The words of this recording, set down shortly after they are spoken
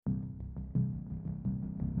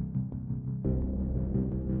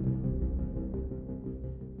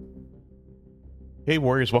Hey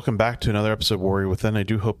Warriors, welcome back to another episode of Warrior Within. I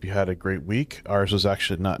do hope you had a great week. Ours was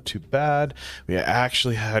actually not too bad. We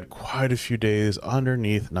actually had quite a few days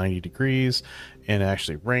underneath 90 degrees and it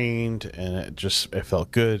actually rained and it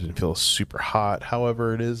felt good and feels super hot.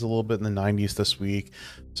 However, it is a little bit in the 90s this week,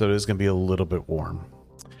 so it is going to be a little bit warm.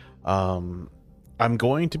 I'm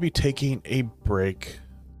going to be taking a break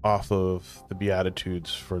off of the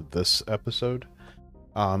Beatitudes for this episode.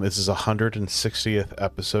 This is 160th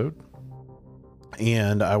episode.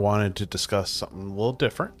 And I wanted to discuss something a little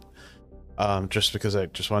different, just because I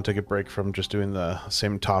just want to take a break from just doing the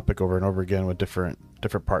same topic over and over again with different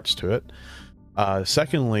parts to it.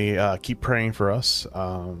 Secondly, keep praying for us.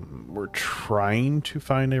 We're trying to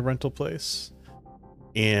find a rental place,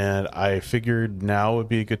 and I figured now would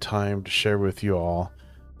be a good time to share with you all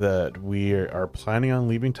that we are planning on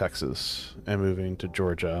leaving Texas and moving to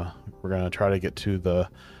Georgia. We're going to try to get to the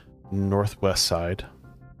northwest side.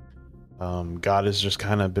 God has just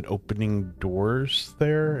kind of been opening doors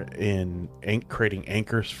there and creating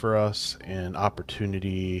anchors for us, and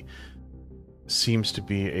opportunity seems to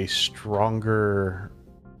be a stronger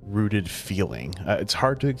rooted feeling. It's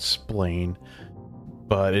hard to explain,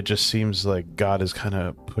 but it just seems like God is kind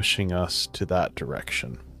of pushing us to that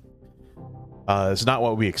direction. It's not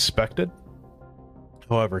what we expected.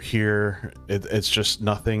 However, here it's just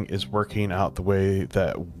nothing is working out the way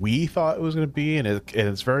that we thought it was going to be, and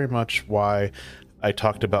it's very much why I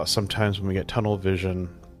talked about sometimes when we get tunnel vision,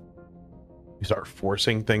 we start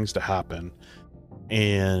forcing things to happen,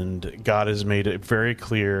 and God has made it very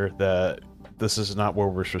clear that this is not where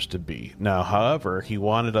we're supposed to be. Now, however, He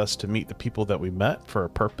wanted us to meet the people that we met for a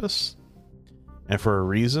purpose and for a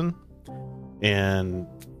reason, and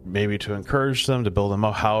maybe to encourage them, to build them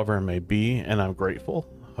up, however it may be, and I'm grateful.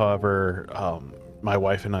 However, my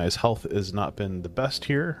wife and I's health has not been the best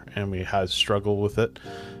here, and we have struggled with it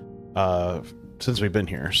since we've been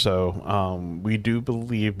here. So we do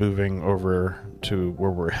believe moving over to where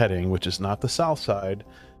we're heading, which is not the south side.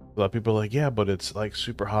 A lot of people are like, yeah, but it's like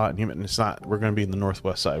super hot and humid, and it's not. We're going to be in the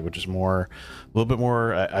northwest side, which is a little bit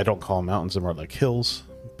more, I don't call them mountains, they're more like hills,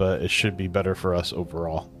 but it should be better for us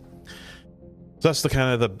overall. So that's the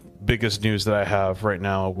kind of the biggest news that I have right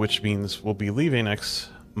now, which means we'll be leaving next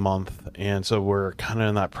month. And so we're kind of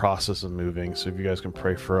in that process of moving. So if you guys can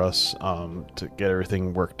pray for us to get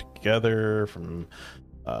everything worked together, from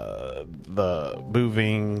the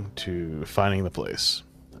moving to finding the place.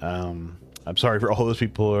 I'm sorry for all those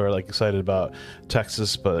people who are like excited about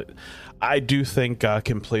Texas, but I do think God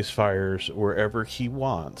can place fires wherever He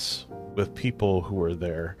wants with people who are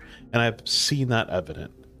there. And I've seen that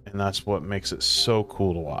evident. And that's what makes it so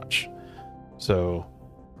cool to watch. So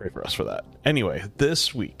pray for us for that. Anyway,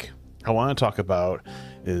 this week I want to talk about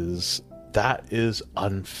is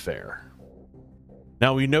unfair.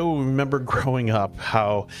 Now, remember growing up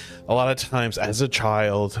how a lot of times as a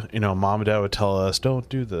child, mom and dad would tell us, don't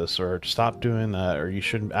do this, or stop doing that, or you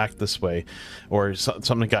shouldn't act this way, or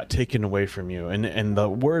something got taken away from you. And the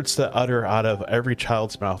words that utter out of every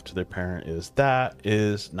child's mouth to their parent is, that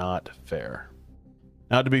is not fair.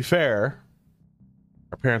 Now, to be fair,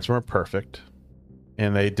 our parents weren't perfect,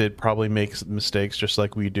 and they did probably make mistakes just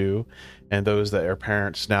like we do. And those that are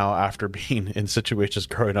parents now, after being in situations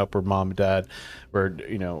growing up where mom and dad were,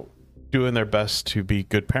 doing their best to be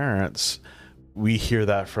good parents, we hear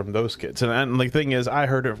that from those kids. And the thing is, I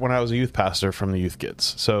heard it when I was a youth pastor from the youth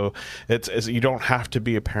kids. So it's you don't have to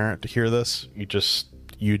be a parent to hear this.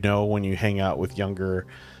 You when you hang out with younger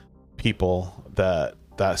people that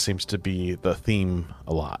seems to be the theme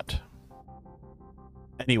a lot.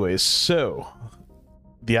 Anyways, so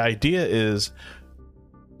the idea is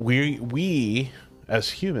we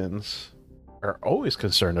as humans are always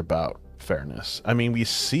concerned about fairness. I mean, we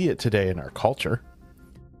see it today in our culture.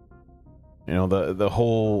 The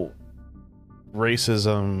whole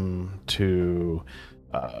racism to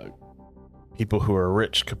people who are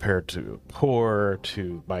rich compared to poor,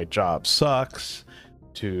 to my job sucks,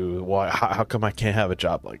 to how come I can't have a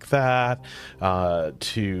job like that,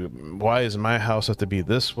 to why does my house have to be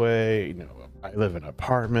this way, I live in an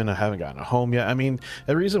apartment, I haven't gotten a home yet. I mean,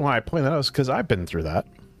 the reason why I point that out is because I've been through that.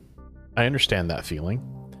 I understand that feeling,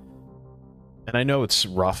 and I know it's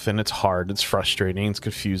rough and it's hard, it's frustrating, it's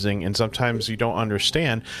confusing, and sometimes you don't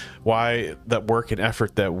understand why that work and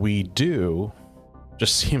effort that we do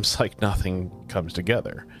just seems like nothing comes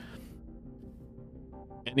together.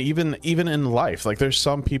 And even in life, like there's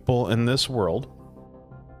some people in this world,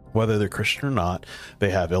 whether they're Christian or not, they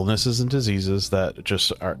have illnesses and diseases that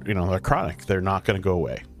just are, they're chronic. They're not going to go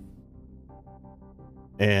away.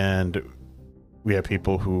 And we have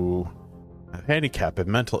people who have handicap and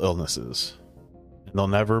mental illnesses And they'll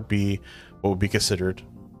never be what would be considered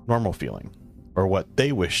normal feeling, or what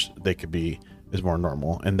they wish they could be is more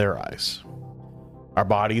normal in their eyes. Our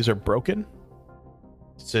bodies are broken.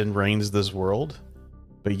 Sin reigns this world.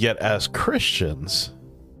 But yet as Christians,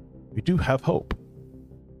 we do have hope.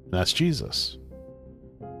 And that's Jesus.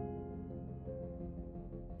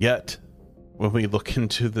 Yet, when we look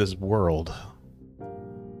into this world,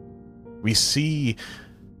 we see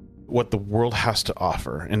what the world has to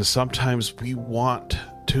offer. And sometimes we want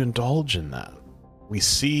to indulge in that. We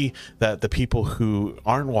see that the people who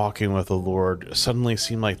aren't walking with the Lord suddenly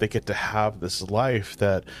seem like they get to have this life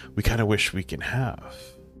that we kind of wish we can have.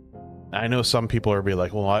 I know some people are be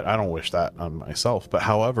like, well, I don't wish that on myself. But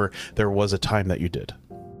however, there was a time that you did.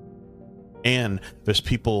 And there's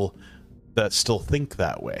people that still think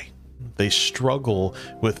that way. They struggle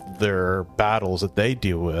with their battles that they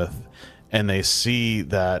deal with. And they see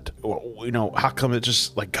that, you know, how come it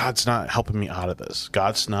just like God's not helping me out of this?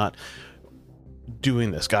 God's not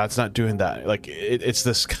doing this. God's not doing that. Like it's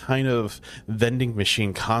this kind of vending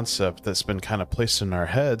machine concept that's been kind of placed in our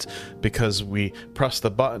heads because we press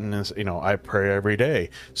the button and, you know, I pray every day.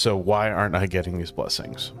 So why aren't I getting these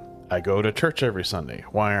blessings? I go to church every Sunday.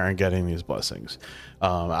 Why aren't I getting these blessings?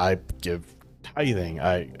 I give tithing.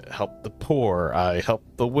 I help the poor. I help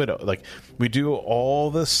the widow. Like we do all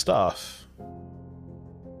this stuff.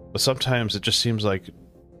 But sometimes it just seems like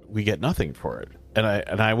we get nothing for it. And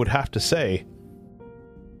I would have to say,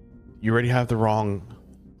 you already have the wrong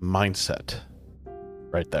mindset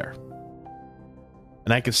right there.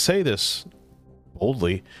 And I can say this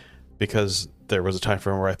boldly because there was a time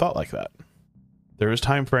frame where I thought like that. There was a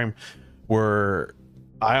time frame where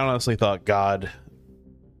I honestly thought God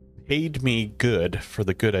paid me good for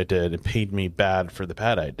the good I did and paid me bad for the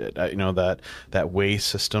bad I did. You know, that way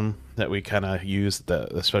system that we kind of use,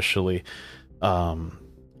 that especially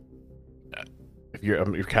if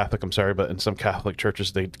you're Catholic, I'm sorry, but in some Catholic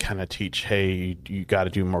churches they kind of teach, hey, you got to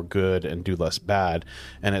do more good and do less bad,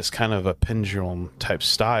 and it's kind of a pendulum type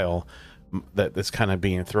style that's kind of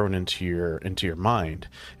being thrown into your mind.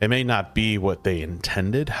 It may not be what they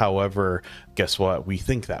intended, however, guess what? We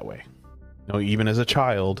think that way. You know, even as a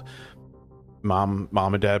child, mom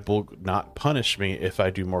and dad will not punish me if I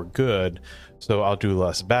do more good, so I'll do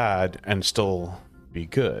less bad and still be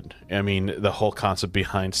good. I mean, the whole concept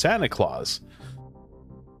behind Santa Claus.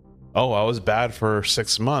 Oh, I was bad for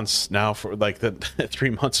 6 months. Now for like the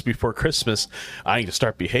 3 months before Christmas, I need to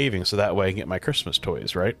start behaving so that way I can get my Christmas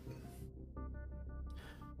toys, right?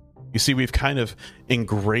 You see, we've kind of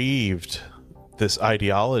engraved this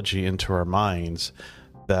ideology into our minds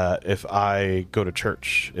that if I go to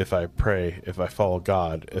church, if I pray, if I follow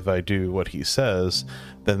God, if I do what he says,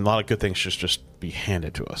 then a lot of good things should just be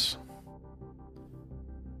handed to us.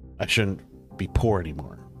 I shouldn't be poor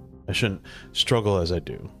anymore. I shouldn't struggle as I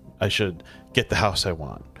do. I should get the house I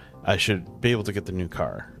want. I should be able to get the new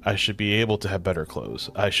car. I should be able to have better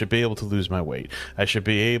clothes. I should be able to lose my weight. I should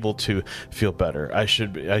be able to feel better. I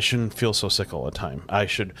shouldn't feel so sick all the time. I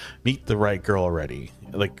should meet the right girl already.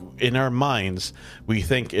 Like in our minds, we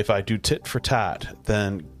think if I do tit for tat,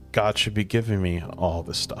 then God should be giving me all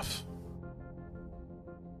this stuff.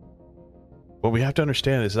 What we have to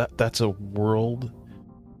understand is that that's a world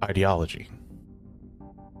ideology.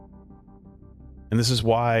 And this is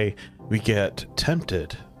why we get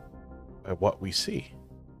tempted by what we see.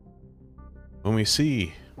 When we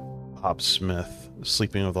see Bob Smith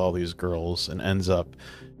sleeping with all these girls and ends up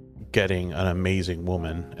getting an amazing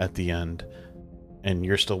woman at the end, and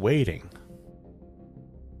you're still waiting,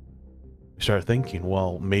 you start thinking,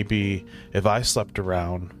 well, maybe if I slept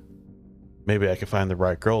around, maybe I could find the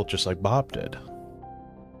right girl just like Bob did.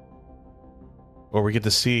 Or we get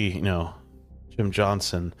to see, you know, Jim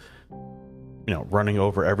Johnson, you know, running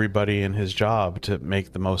over everybody in his job to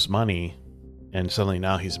make the most money, and suddenly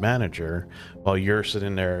now he's manager, while you're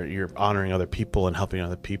sitting there, you're honoring other people and helping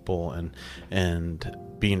other people and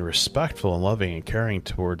being respectful and loving and caring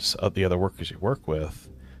towards the other workers you work with,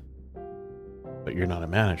 but you're not a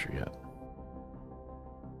manager yet.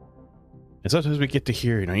 And sometimes we get to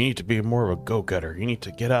hear, you know, you need to be more of a go-getter, you need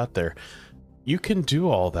to get out there. You can do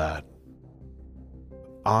all that.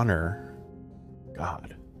 Honor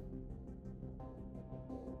God.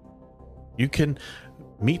 You can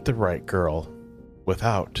meet the right girl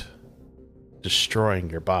without destroying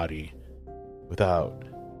your body, without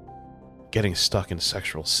getting stuck in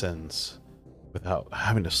sexual sins, without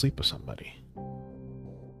having to sleep with somebody.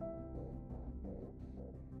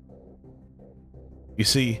 You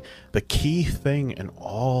see, the key thing in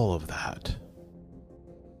all of that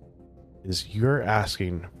is you're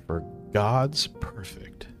asking for God's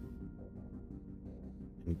perfect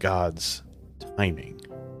and God's timing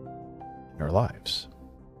in our lives.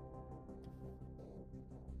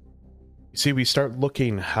 You see, we start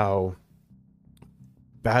looking how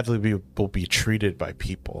badly we will be treated by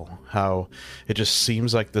people, how it just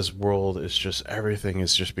seems like this world is just, everything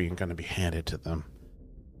is just going to be handed to them.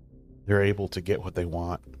 They're able to get what they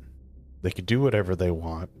want. They can do whatever they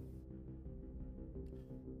want.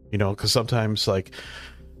 You know, because sometimes, like,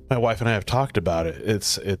 my wife and I have talked about it.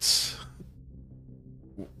 It's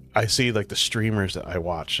I see, like, the streamers that I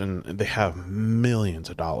watch, and they have millions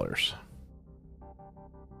of dollars,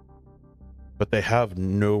 but they have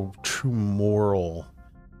no true moral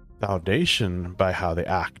foundation by how they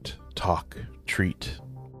act, talk, treat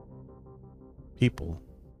people,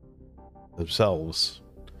 themselves,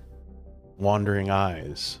 wandering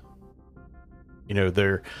eyes. You know,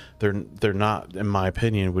 they're not, in my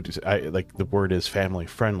opinion, like the word is family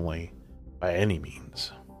friendly by any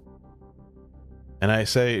means. And I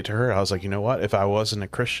say to her, I was like, you know what? If I wasn't a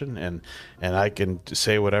Christian and I can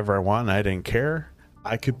say whatever I want and I didn't care,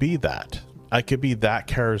 I could be that. I could be that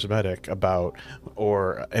charismatic about,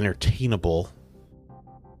 or entertainable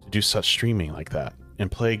to do such streaming like that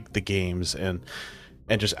and play the games and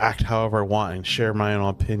just act however I want and share my own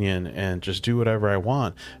opinion and just do whatever I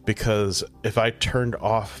want. Because if I turned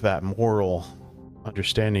off that moral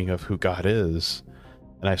understanding of who God is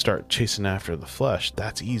and I start chasing after the flesh,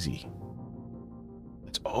 that's easy.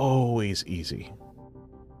 It's always easy.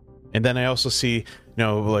 And then I also see, you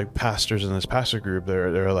know, like pastors in this pastor group,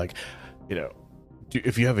 they're like, you know,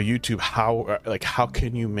 if you have a YouTube, how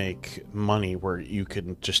can you make money where you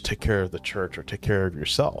can just take care of the church or take care of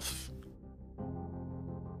yourself?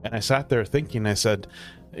 And I sat there thinking, I said,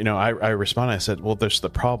 you know, I responded, I said, well, there's the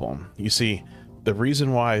problem. You see, the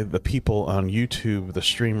reason why the people on YouTube, the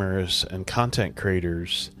streamers and content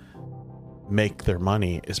creators make their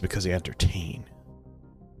money is because they entertain.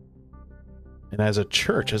 And as a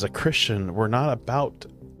church, as a Christian, we're not about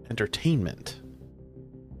entertainment,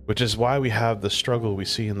 which is why we have the struggle we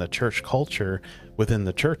see in the church culture within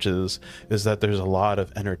the churches, is that there's a lot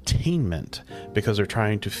of entertainment because they're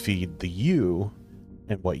trying to feed the you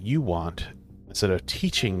and what you want instead of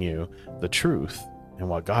teaching you the truth and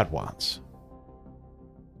what God wants.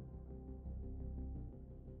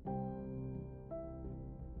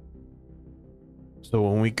 So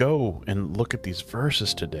when we go and look at these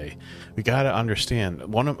verses today, we got to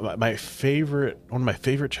understand one of my favorite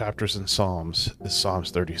chapters in Psalms is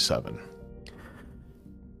Psalms 37.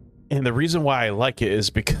 And the reason why I like it is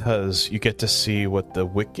because you get to see what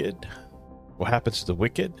happens to the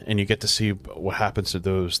wicked, and you get to see what happens to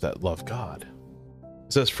those that love God.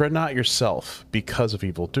 It says, "Fret not yourself because of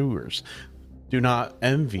evildoers. Be not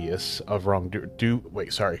envious of wrongdoers."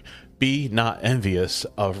 Be not envious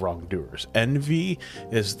of wrongdoers. Envy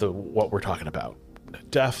is what we're talking about.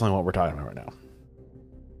 Definitely what we're talking about right now.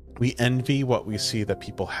 We envy what we see that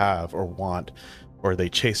people have or want, or they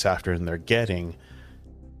chase after and they're getting,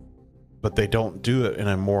 but they don't do it in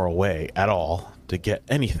a moral way at all to get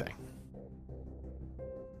anything.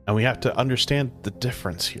 And we have to understand the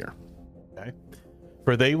difference here. Okay?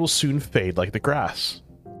 For they will soon fade like the grass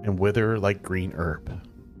and wither like green herb.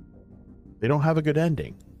 They don't have a good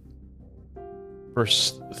ending.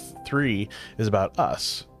 Verse 3 is about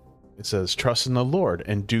us. It says, "Trust in the Lord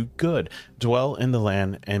and do good. Dwell in the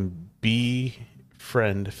land and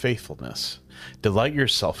befriend faithfulness. Delight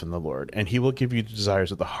yourself in the Lord, and he will give you the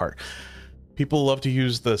desires of the heart." People love to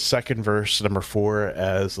use the second verse, number 4,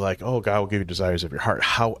 as like, oh, God will give you desires of your heart.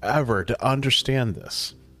 However, to understand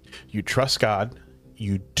this, you trust God,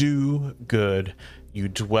 you do good, you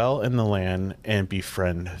dwell in the land, and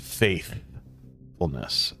befriend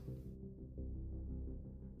faithfulness.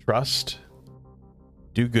 Trust,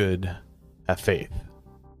 do good, have faith.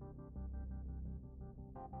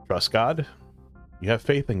 Trust God, you have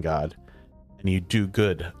faith in God, and you do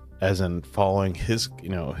good, as in following his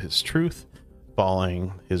truth,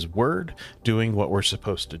 following his word, doing what we're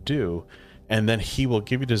supposed to do, and then he will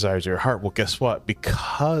give you desires of your heart. Well, guess what?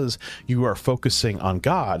 Because you are focusing on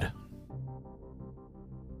God,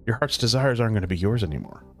 your heart's desires aren't going to be yours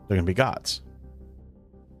anymore. They're going to be God's.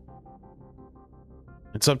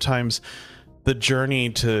 And sometimes the journey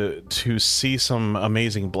to see some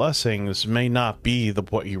amazing blessings may not be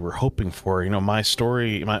what you were hoping for. You know, my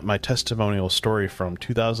story, my testimonial story from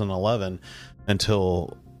 2011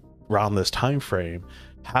 until around this time frame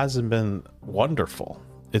hasn't been wonderful.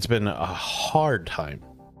 It's been a hard time.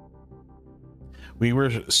 We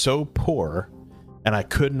were so poor, and I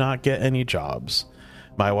could not get any jobs.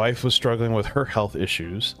 My wife was struggling with her health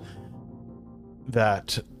issues,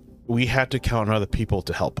 that we had to count on other people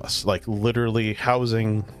to help us, like literally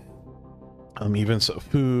housing, even so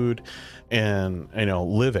food and,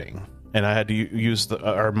 living. And I had to use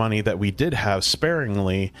our money that we did have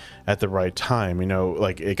sparingly at the right time.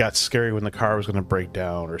 Like it got scary when the car was going to break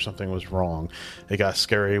down or something was wrong. It got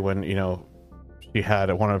scary when, she had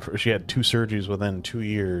 2 surgeries within 2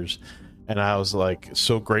 years. And I was like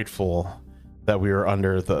so grateful that we were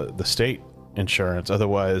under the state insurance.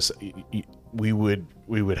 Otherwise we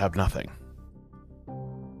would have nothing.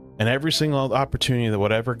 And every single opportunity that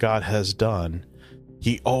whatever God has done,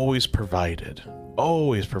 he always provided.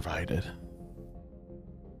 Always provided.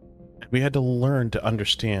 We had to learn to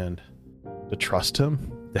understand, to trust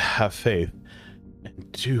him, to have faith,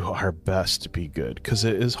 and do our best to be good, because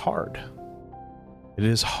it is hard. It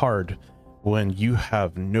is hard when you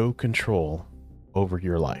have no control over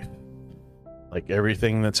your life. Like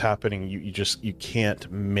everything that's happening, you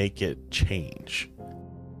can't make it change.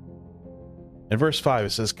 In verse 5, it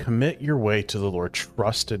says, commit your way to the Lord,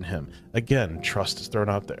 trust in him. Again, trust is thrown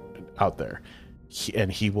out there.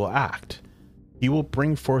 And he will act. He will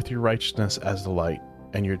bring forth your righteousness as the light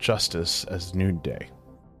and your justice as noonday.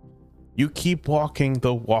 You keep walking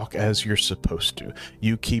the walk as you're supposed to.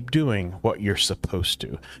 You keep doing what you're supposed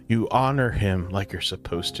to. You honor him like you're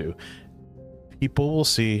supposed to. People will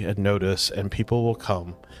see and notice, and people will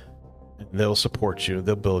come and they'll support you.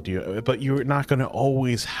 They'll build you. But you're not going to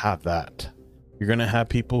always have that. You're going to have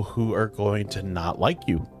people who are going to not like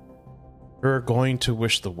you, who are going to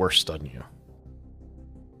wish the worst on you.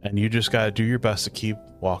 And you just got to do your best to keep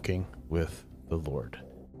walking with the Lord.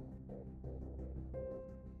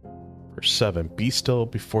 Verse 7, be still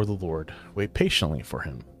before the Lord. Wait patiently for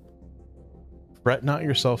him. Fret not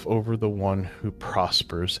yourself over the one who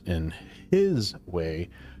prospers in his way,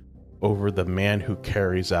 over the man who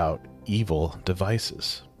carries out evil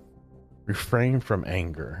devices. Refrain from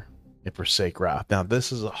anger and forsake wrath. Now,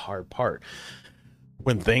 this is a hard part.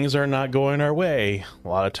 When things are not going our way, a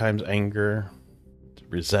lot of times anger,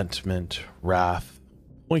 resentment, wrath,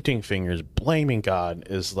 pointing fingers, blaming God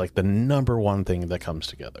is like the number one thing that comes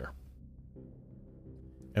together.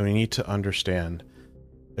 And we need to understand,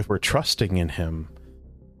 if we're trusting in him,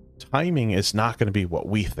 timing is not going to be what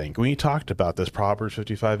we think. We talked about this, Proverbs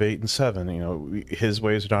 55, 8 and 7. His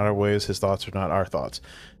ways are not our ways, his thoughts are not our thoughts.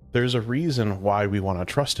 There's a reason why we want to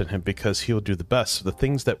trust in him, because he'll do the best. So the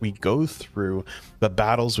things that we go through, the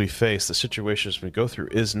battles we face, the situations we go through,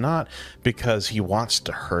 is not because he wants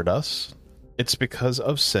to hurt us. It's because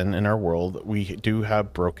of sin in our world. We do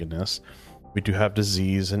have brokenness. We do have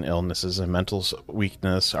disease and illnesses and mental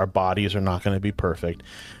weakness. Our bodies are not going to be perfect,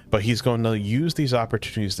 but he's going to use these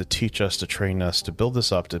opportunities to teach us, to train us, to build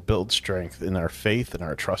us up, to build strength in our faith and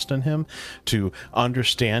our trust in him, to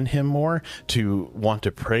understand him more, to want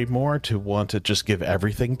to pray more, to want to just give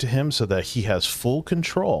everything to him so that he has full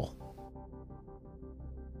control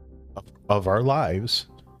of our lives,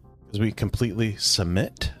 as we completely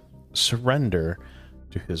surrender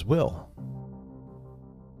to his will.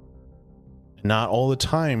 Not all the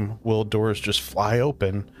time will doors just fly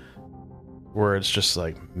open where it's just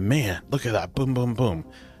like, man, look at that, boom, boom, boom.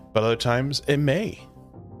 But other times it may.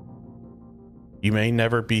 You may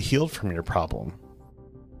never be healed from your problem.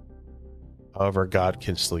 However, God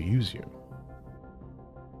can still use you.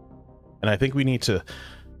 And I think we need to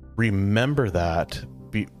remember that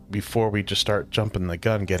before we just start jumping the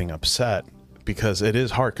gun, getting upset, because it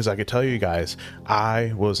is hard. Because I could tell you guys,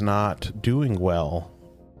 I was not doing well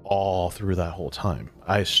all through that whole time.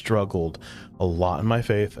 I struggled a lot in my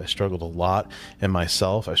faith. I struggled a lot in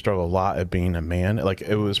myself. I struggled a lot at being a man. Like,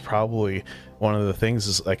 it was probably one of the things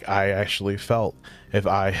is like, I actually felt if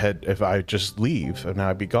I just leave and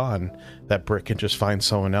I'd be gone, that Britt can just find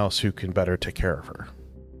someone else who can better take care of her.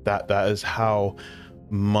 That is how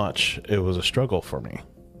much it was a struggle for me.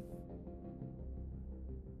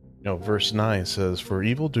 Verse 9 says, for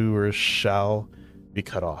evildoers shall be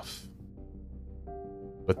cut off,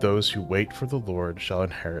 but those who wait for the Lord shall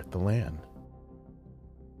inherit the land.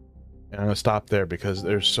 And I'm going to stop there because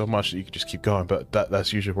there's so much that you can just keep going, but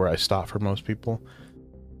that's usually where I stop for most people.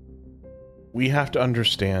 We have to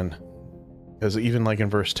understand, because even like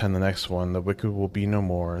in verse 10, the next one, the wicked will be no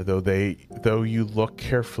more, though you look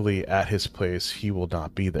carefully at his place, he will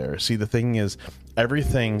not be there. See, the thing is,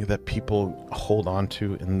 everything that people hold on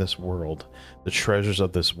to in this world, the treasures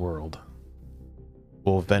of this world,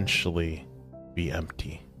 will eventually be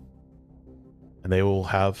empty, and they will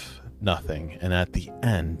have nothing, and at the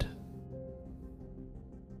end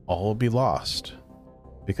all will be lost,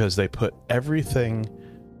 because they put everything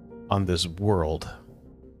on this world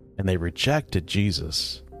and they rejected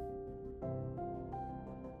Jesus.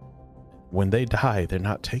 When they die, they're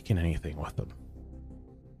not taking anything with them.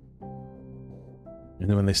 And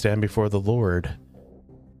then when they stand before the Lord,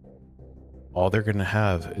 all they're going to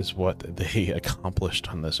have is what they accomplished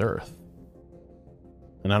on this earth.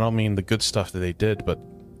 And I don't mean the good stuff that they did, but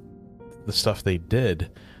the stuff they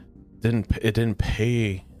didn't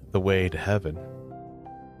pay the way to heaven.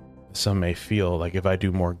 Some may feel like if I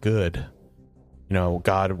do more good,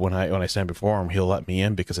 God, when I stand before him, he'll let me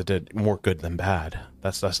in because I did more good than bad.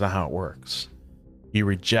 That's not how it works. You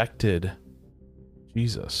rejected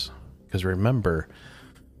Jesus because remember,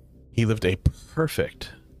 he lived a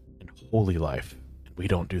perfect and holy life. And we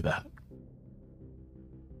don't do that.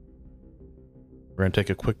 We're going to take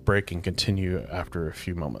a quick break and continue after a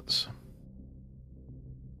few moments.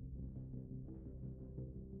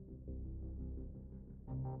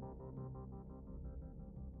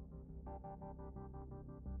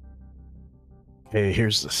 Okay,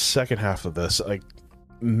 here's the second half of this. Like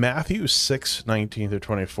Matthew 6:19 through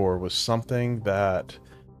 24 was something that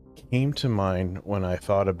came to mind when I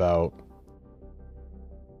thought about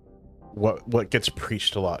what gets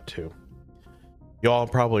preached a lot too. Y'all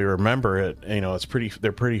probably remember it.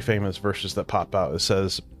 They're pretty famous verses that pop out. It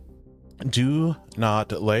says, "Do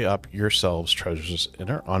not lay up yourselves treasures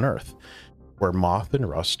on earth, where moth and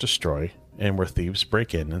rust destroy, and where thieves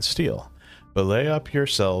break in and steal. But lay up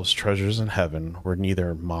yourselves treasures in heaven, where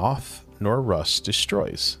neither moth nor rust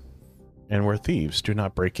destroys, and where thieves do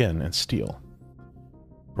not break in and steal.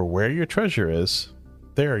 For where your treasure is,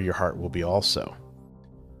 there your heart will be also.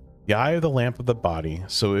 The eye of the lamp of the body,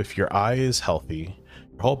 so if your eye is healthy,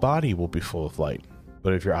 your whole body will be full of light.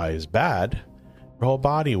 But if your eye is bad, your whole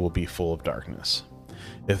body will be full of darkness.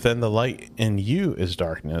 If then the light in you is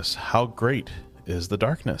darkness, how great is the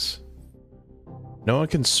darkness? No one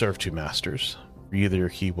can serve two masters, for either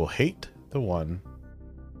he will hate the one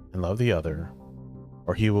and love the other,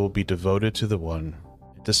 or he will be devoted to the one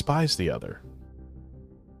and despise the other.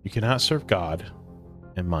 You cannot serve God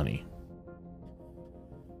and money."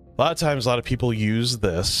 A lot of times, a lot of people use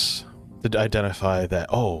this to identify that,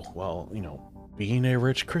 being a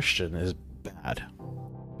rich Christian is bad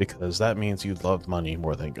because that means you love money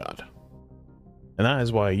more than God. And that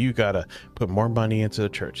is why you gotta put more money into the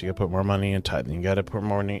church. You gotta put more money in tithing. You gotta put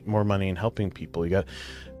more money in helping people.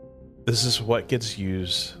 This is what gets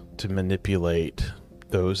used to manipulate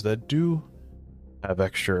those that do have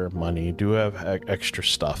extra money, do have extra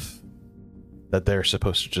stuff, that they're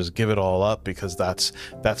supposed to just give it all up because that's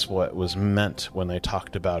what was meant when they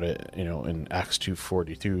talked about it, in Acts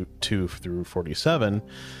 2:42 through 47,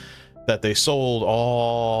 that they sold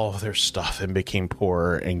all their stuff and became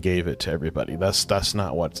poor and gave it to everybody. That's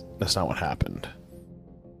not what happened.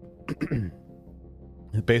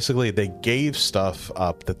 Basically, they gave stuff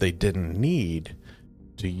up that they didn't need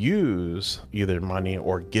to use either money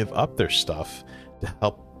or give up their stuff to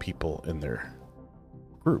help people in their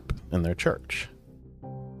group, in their church,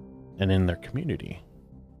 and in their community.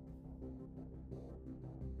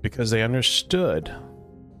 Because they understood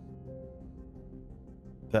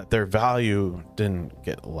that their value didn't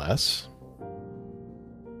get less.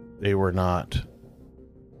 They were not,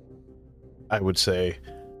 I would say,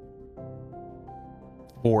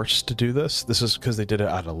 forced to do this. This is because they did it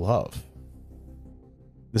out of love.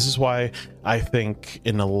 This is why I think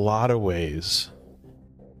in a lot of ways,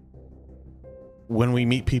 when we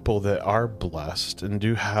meet people that are blessed and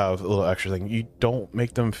do have a little extra thing, you don't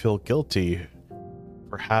make them feel guilty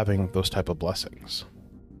for having those type of blessings.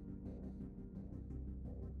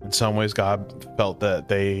 In some ways, God felt that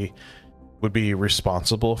they would be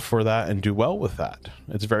responsible for that and do well with that.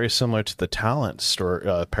 It's very similar to the talent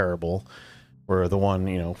parable, where the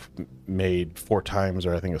one, made 4 times,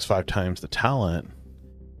 or I think it was 5 times the talent,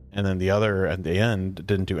 and then the other at the end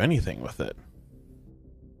didn't do anything with it.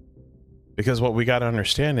 Because what we got to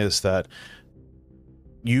understand is that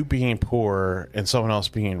you being poor and someone else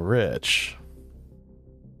being rich,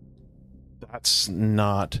 that's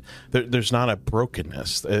not, there's not a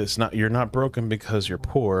brokenness. It's not, you're not broken because you're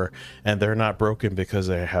poor, and they're not broken because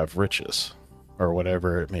they have riches or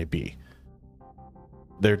whatever it may be.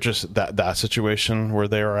 They're just that situation where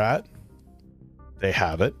they are at, they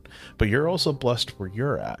have it, but you're also blessed where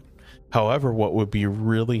you're at. However, what would be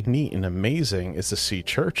really neat and amazing is to see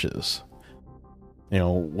churches,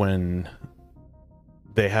 when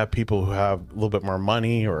they have people who have a little bit more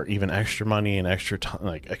money or even extra money and extra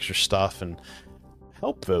stuff, and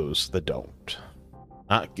help those that don't.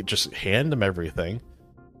 Not just hand them everything,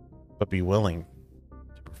 but be willing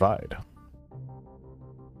to provide.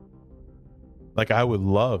 Like, I would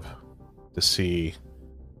love to see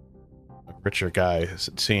a richer guy,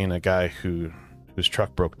 seeing a guy whose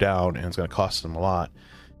truck broke down and it's going to cost him a lot,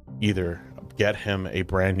 either get him a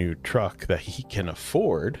brand new truck that he can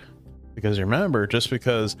afford Because remember, just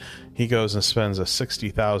because he goes and spends a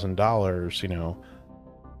 $60,000,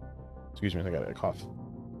 excuse me, I got a cough.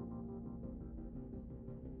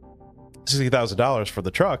 $60,000 for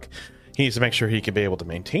the truck, he needs to make sure he can be able to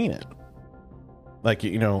maintain it. Like,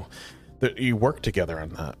 that you work together on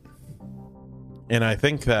that. And I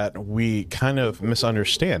think that we kind of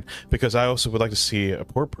misunderstand, because I also would like to see a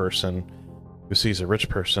poor person who sees a rich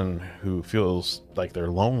person who feels like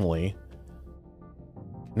they're lonely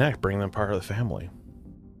connect, bring them part of the family.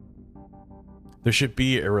 There should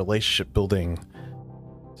be a relationship building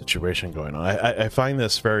situation going on. I find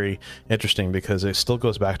this very interesting because it still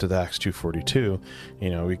goes back to the Acts 2:42.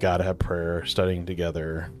 We got to have prayer, studying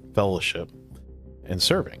together, fellowship, and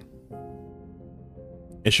serving.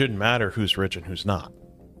 It shouldn't matter who's rich and who's not.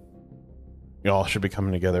 You all should be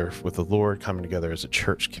coming together with the Lord, coming together as a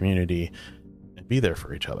church community, and be there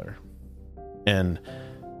for each other. And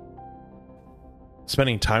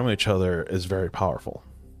spending time with each other is very powerful.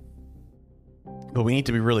 But we need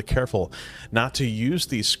to be really careful not to use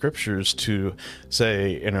these scriptures to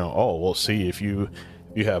say, oh, well, see, if you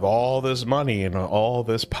have all this money and all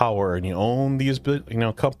this power and you own these,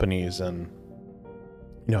 companies, and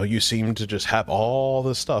you seem to just have all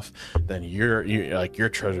this stuff, then you're like, your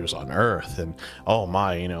treasure's on earth, and oh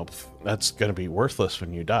my, that's going to be worthless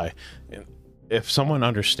when you die. And if someone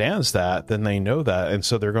understands that, then they know that, and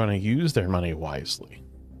so they're going to use their money wisely.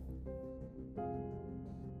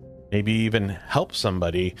 Maybe even help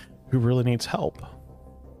somebody who really needs help.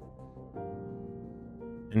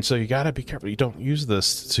 And so you got to be careful. You don't use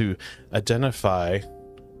this to identify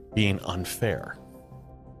being unfair.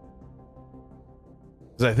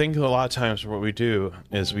 Because I think a lot of times what we do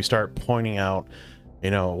is we start pointing out,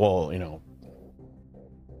 Bill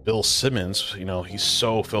Simmons, he's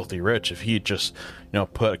so filthy rich. If he just,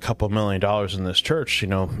 put a couple $1 million in this church,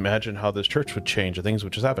 imagine how this church would change and things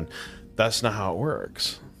would just happen. That's not how it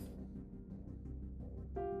works.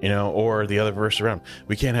 Or the other verse around,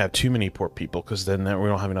 we can't have too many poor people, because then we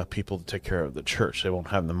don't have enough people to take care of the church. They won't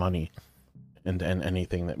have the money and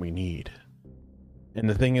anything that we need. And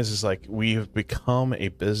the thing is like, we've become a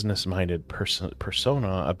business-minded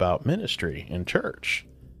persona about ministry in church.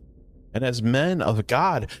 And as men of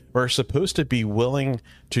God, we're supposed to be willing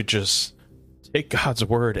to just take God's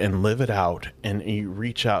word and live it out and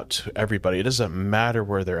reach out to everybody. It doesn't matter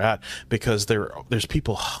where they're at, because there's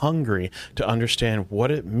people hungry to understand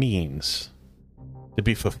what it means to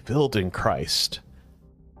be fulfilled in Christ,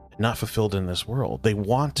 not fulfilled in this world. They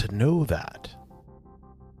want to know that.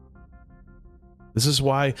 This is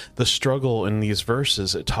why the struggle in these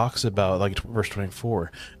verses, it talks about, like verse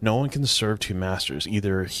 24, no one can serve two masters.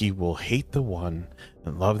 Either he will hate the one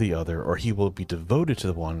and love the other, or he will be devoted to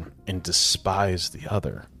the one and despise the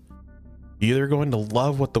other. You're either going to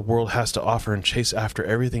love what the world has to offer and chase after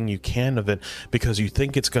everything you can of it because you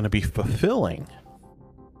think it's going to be fulfilling.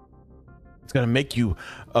 It's going to make you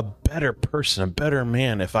a better person, a better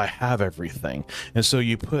man if I have everything. And so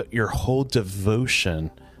you put your whole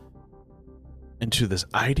devotion into this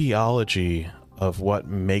ideology of what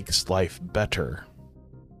makes life better.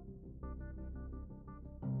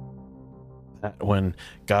 That when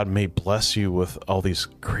God may bless you with all these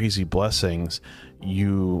crazy blessings,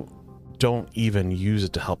 you don't even use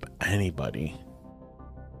it to help anybody,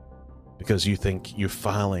 because you think you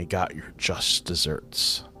finally got your just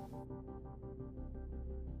desserts.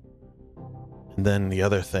 And then the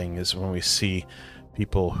other thing is, when we see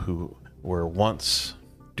people who were once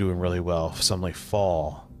doing really well suddenly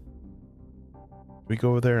fall, we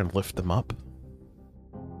go over there and lift them up?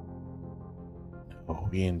 No,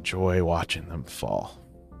 we enjoy watching them fall.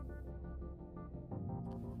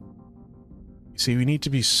 You see, we need to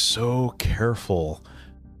be so careful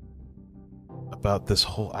about this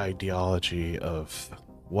whole ideology of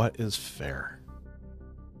what is fair.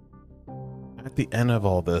 At the end of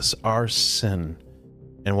all this, our sin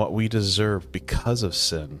and what we deserve because of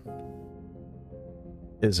sin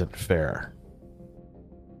isn't fair.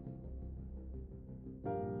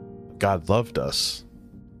 God loved us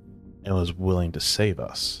and was willing to save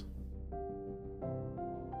us.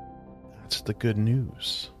 That's the good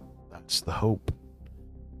news. That's the hope.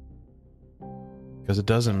 Because it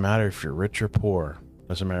doesn't matter if you're rich or poor. It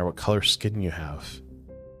doesn't matter what color skin you have.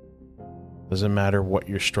 It doesn't matter what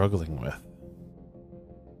you're struggling with.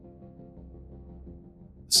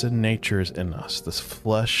 Sin nature is in us. This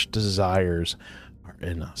flesh desires are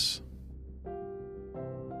in us.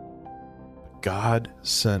 God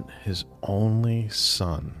sent his only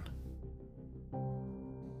Son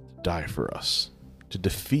to die for us, to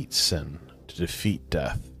defeat sin, to defeat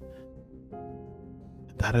death.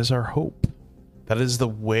 That is our hope. That is the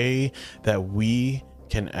way that we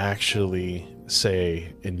can actually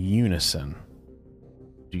say in unison,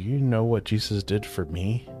 do you know what Jesus did for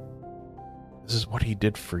me? This is what he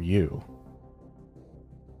did for you.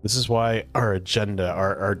 This is why our agenda,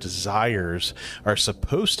 our desires are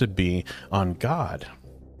supposed to be on God.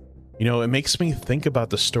 You know, it makes me think about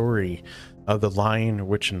the story of The Lion,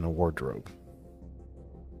 Witch, and the Wardrobe.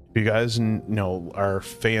 If you guys are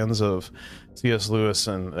fans of C.S. Lewis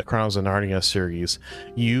and the Chronicles of Narnia series,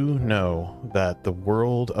 you know that the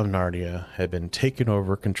world of Narnia had been taken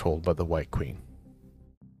over, controlled by the White Queen.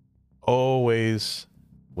 Always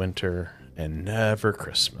winter and never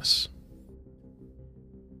Christmas.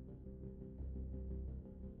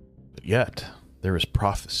 But yet, there was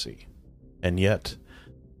prophecy, and yet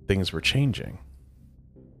things were changing.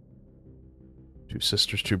 Two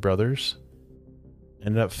sisters, two brothers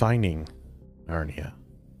ended up finding Narnia.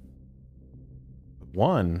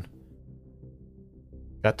 One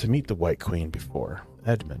got to meet the White Queen before,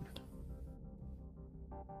 Edmund.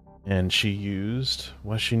 And she used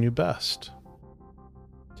what she knew best: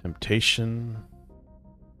 temptation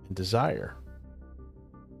and desire.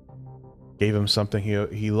 Gave him something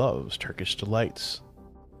he loves, Turkish delights.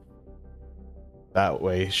 That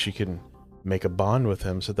way she can make a bond with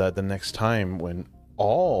him so that the next time when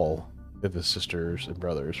all of his sisters and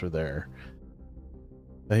brothers were there,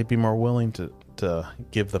 they'd be more willing to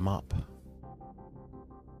give them up.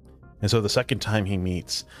 And so the second time he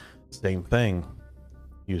meets, same thing,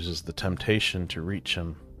 uses the temptation to reach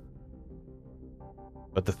him.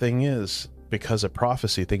 But the thing is, because of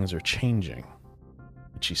prophecy, things are changing.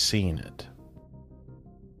 And she's seeing it.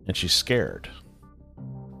 And she's scared.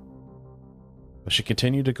 But she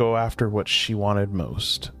continued to go after what she wanted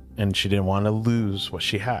most. And she didn't want to lose what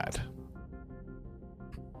she had.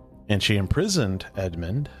 And she imprisoned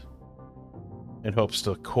Edmund in hopes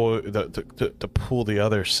to pull the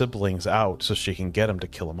other siblings out so she can get him to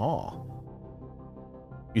kill them all.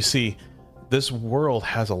 You see, this world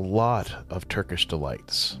has a lot of Turkish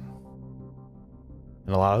delights.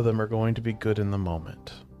 And a lot of them are going to be good in the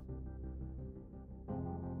moment.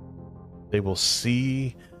 They will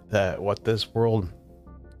see that what this world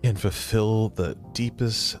can fulfill the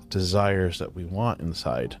deepest desires that we want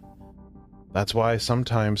inside. That's why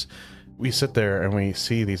sometimes we sit there and we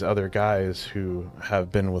see these other guys who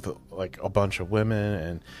have been with like a bunch of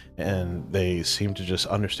women and they seem to just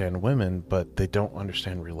understand women, but they don't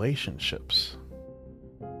understand relationships.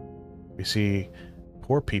 We see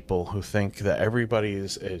poor people who think that everybody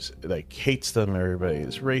is like hates them, everybody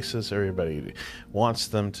is racist, everybody wants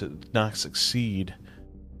them to not succeed,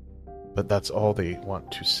 but that's all they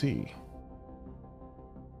want to see.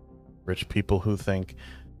 Rich people who think,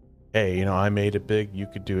 hey, I made it big, you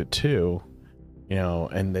could do it too,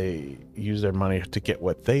 and they use their money to get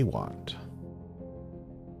what they want.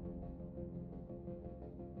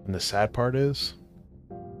 And the sad part is,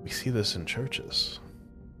 we see this in churches.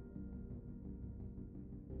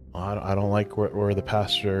 I don't like where the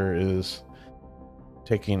pastor is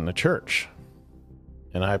taking the church.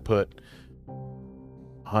 And I put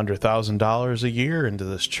 $100,000 a year into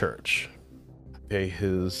this church. I pay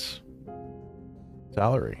his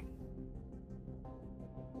salary.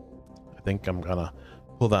 I think I'm gonna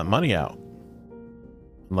pull that money out.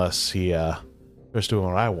 Unless he starts doing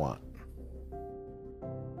what I want.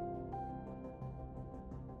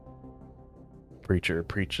 Preacher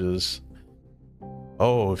preaches,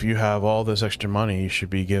 oh, if you have all this extra money, you should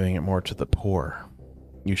be giving it more to the poor.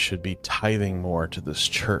 You should be tithing more to this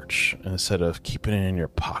church instead of keeping it in your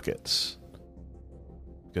pockets.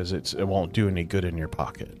 Because it won't do any good in your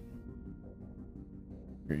pocket.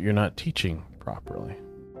 You're not teaching properly.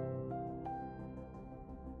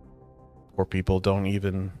 Poor people don't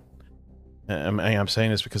even... I'm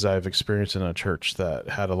saying this because I've experienced in a church that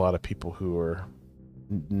had a lot of people who were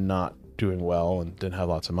not doing well and didn't have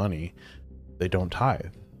lots of money. They don't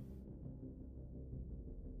tithe.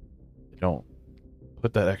 They don't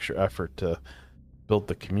put that extra effort to build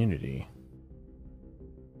the community.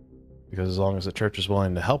 Because as long as the church is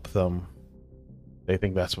willing to help them, they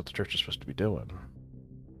think that's what the church is supposed to be doing.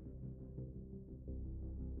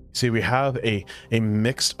 See, we have a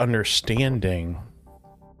mixed understanding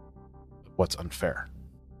of what's unfair.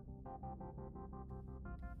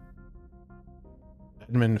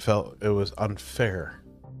 Edmund felt it was unfair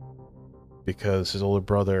because his older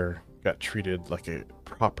brother got treated like a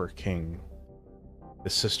proper king.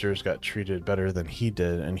 His sisters got treated better than he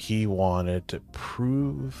did, and he wanted to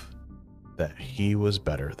prove that he was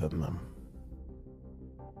better than them.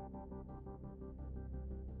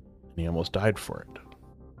 And he almost died for it.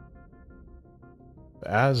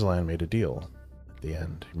 But Aslan made a deal at the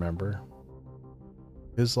end, remember?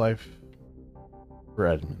 His life for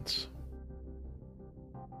Edmonds.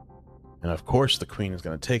 And of course the queen is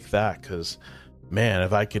going to take that because, man,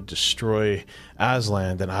 if I could destroy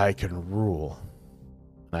Aslan, then I can rule.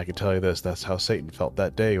 And I can tell you this, that's how Satan felt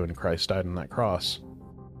that day when Christ died on that cross.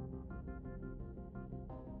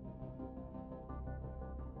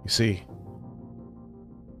 You see,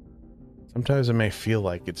 sometimes it may feel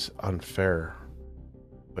like it's unfair,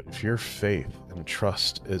 but if your faith and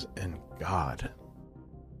trust is in God,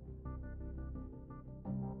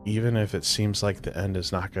 even if it seems like the end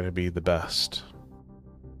is not going to be the best,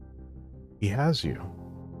 He has you.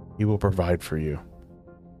 He will provide for you.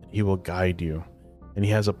 He will guide you. And He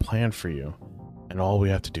has a plan for you. And all we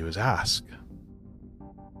have to do is ask.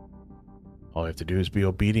 All we have to do is be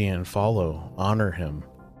obedient and follow, honor Him,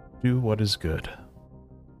 do what is good.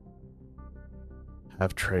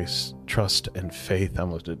 Have trust and faith. I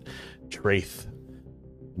almost did traith.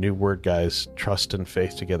 New word, guys. Trust and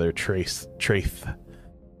faith together. Traith.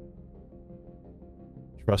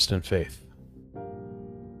 Trust and faith.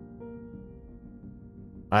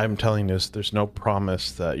 I'm telling you this, there's no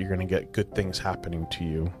promise that you're going to get good things happening to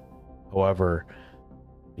you. However,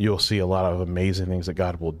 you'll see a lot of amazing things that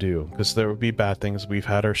God will do, because there will be bad things. We've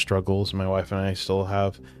had our struggles. My wife and I still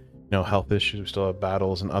have, health issues. We still have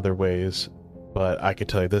battles in other ways. But I can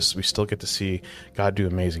tell you this, we still get to see God do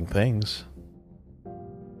amazing things.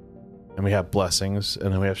 And we have blessings,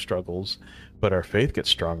 and then we have struggles. But our faith gets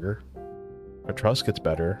stronger. Our trust gets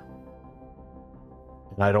better.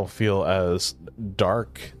 And I don't feel as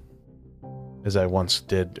dark as I once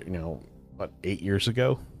did, 8 years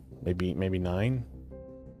ago? Maybe 9?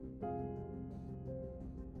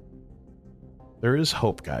 There is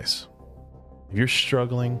hope, guys. If you're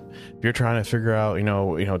struggling, if you're trying to figure out,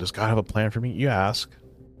 does God have a plan for me? You ask.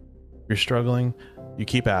 If you're struggling, you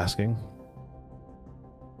keep asking.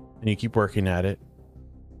 And you keep working at it.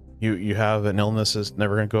 You have an illness that's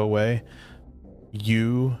never going to go away.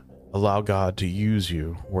 You allow God to use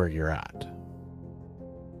you where you're at.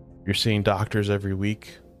 You're seeing doctors every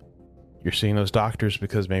week. You're seeing those doctors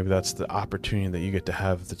because maybe that's the opportunity that you get to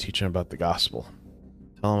have to teach them about the gospel.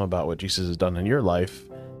 Tell them about what Jesus has done in your life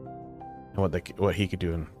and what He could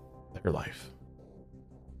do in their life.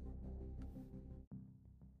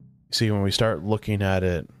 See, when we start looking at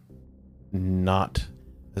it not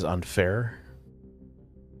as unfair,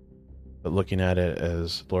 but looking at it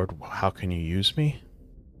as, Lord, how can you use me?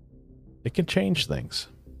 It can change things.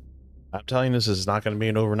 I'm telling you, this is not going to be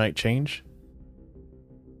an overnight change.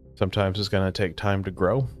 Sometimes it's going to take time to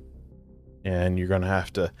grow. And you're going to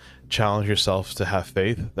have to challenge yourself to have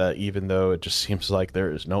faith that even though it just seems like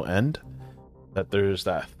there is no end, that there's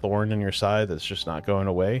that thorn in your side that's just not going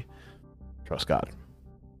away, trust God.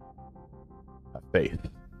 Have faith.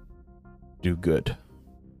 Do good.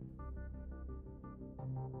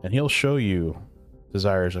 And He'll show you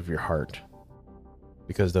desires of your heart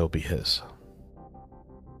because they'll be His.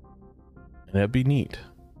 And it'll be neat.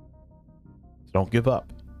 So don't give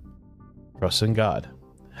up. Trust in God.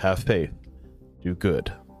 Have faith. Do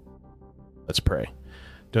good. Let's pray.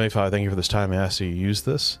 Heavenly Father, thank you for this time. I ask that you use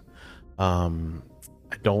this. I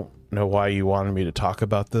don't know why you wanted me to talk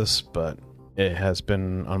about this, but it has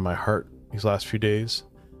been on my heart these last few days.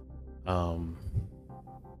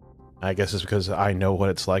 I guess it's because I know what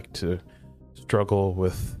it's like to struggle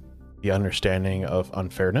with the understanding of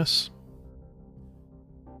unfairness.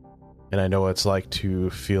 And I know what it's like to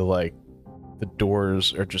feel like the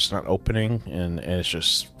doors are just not opening and it's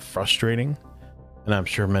just frustrating. And I'm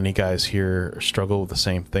sure many guys here struggle with the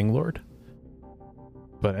same thing, Lord.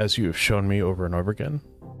 But as you have shown me over and over again,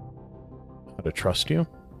 how to trust you,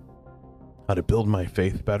 how to build my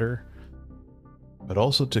faith better, but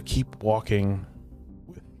also to keep walking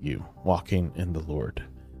with you, walking in the Lord,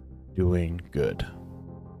 doing good,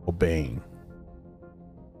 obeying.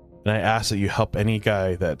 And I ask that you help any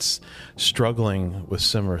guy that's struggling with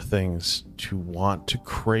similar things to want to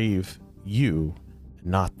crave you,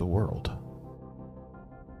 not the world.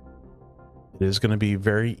 It is going to be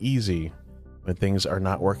very easy when things are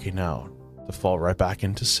not working out to fall right back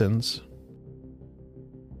into sins,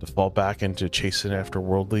 to fall back into chasing after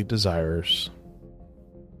worldly desires,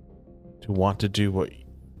 to want to do what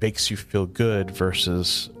makes you feel good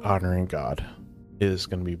versus honoring God. It is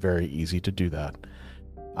going to be very easy to do that.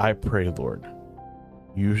 I pray, Lord,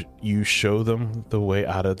 you show them the way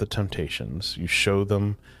out of the temptations. You show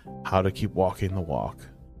them how to keep walking the walk.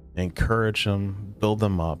 Encourage them, build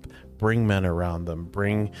them up, bring men around them,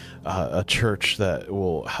 bring a church that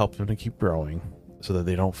will help them to keep growing so that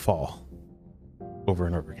they don't fall over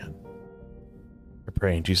and over again. I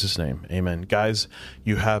pray in Jesus' name. Amen. Guys,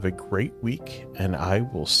 you have a great week, and I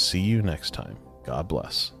will see you next time. God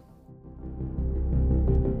bless.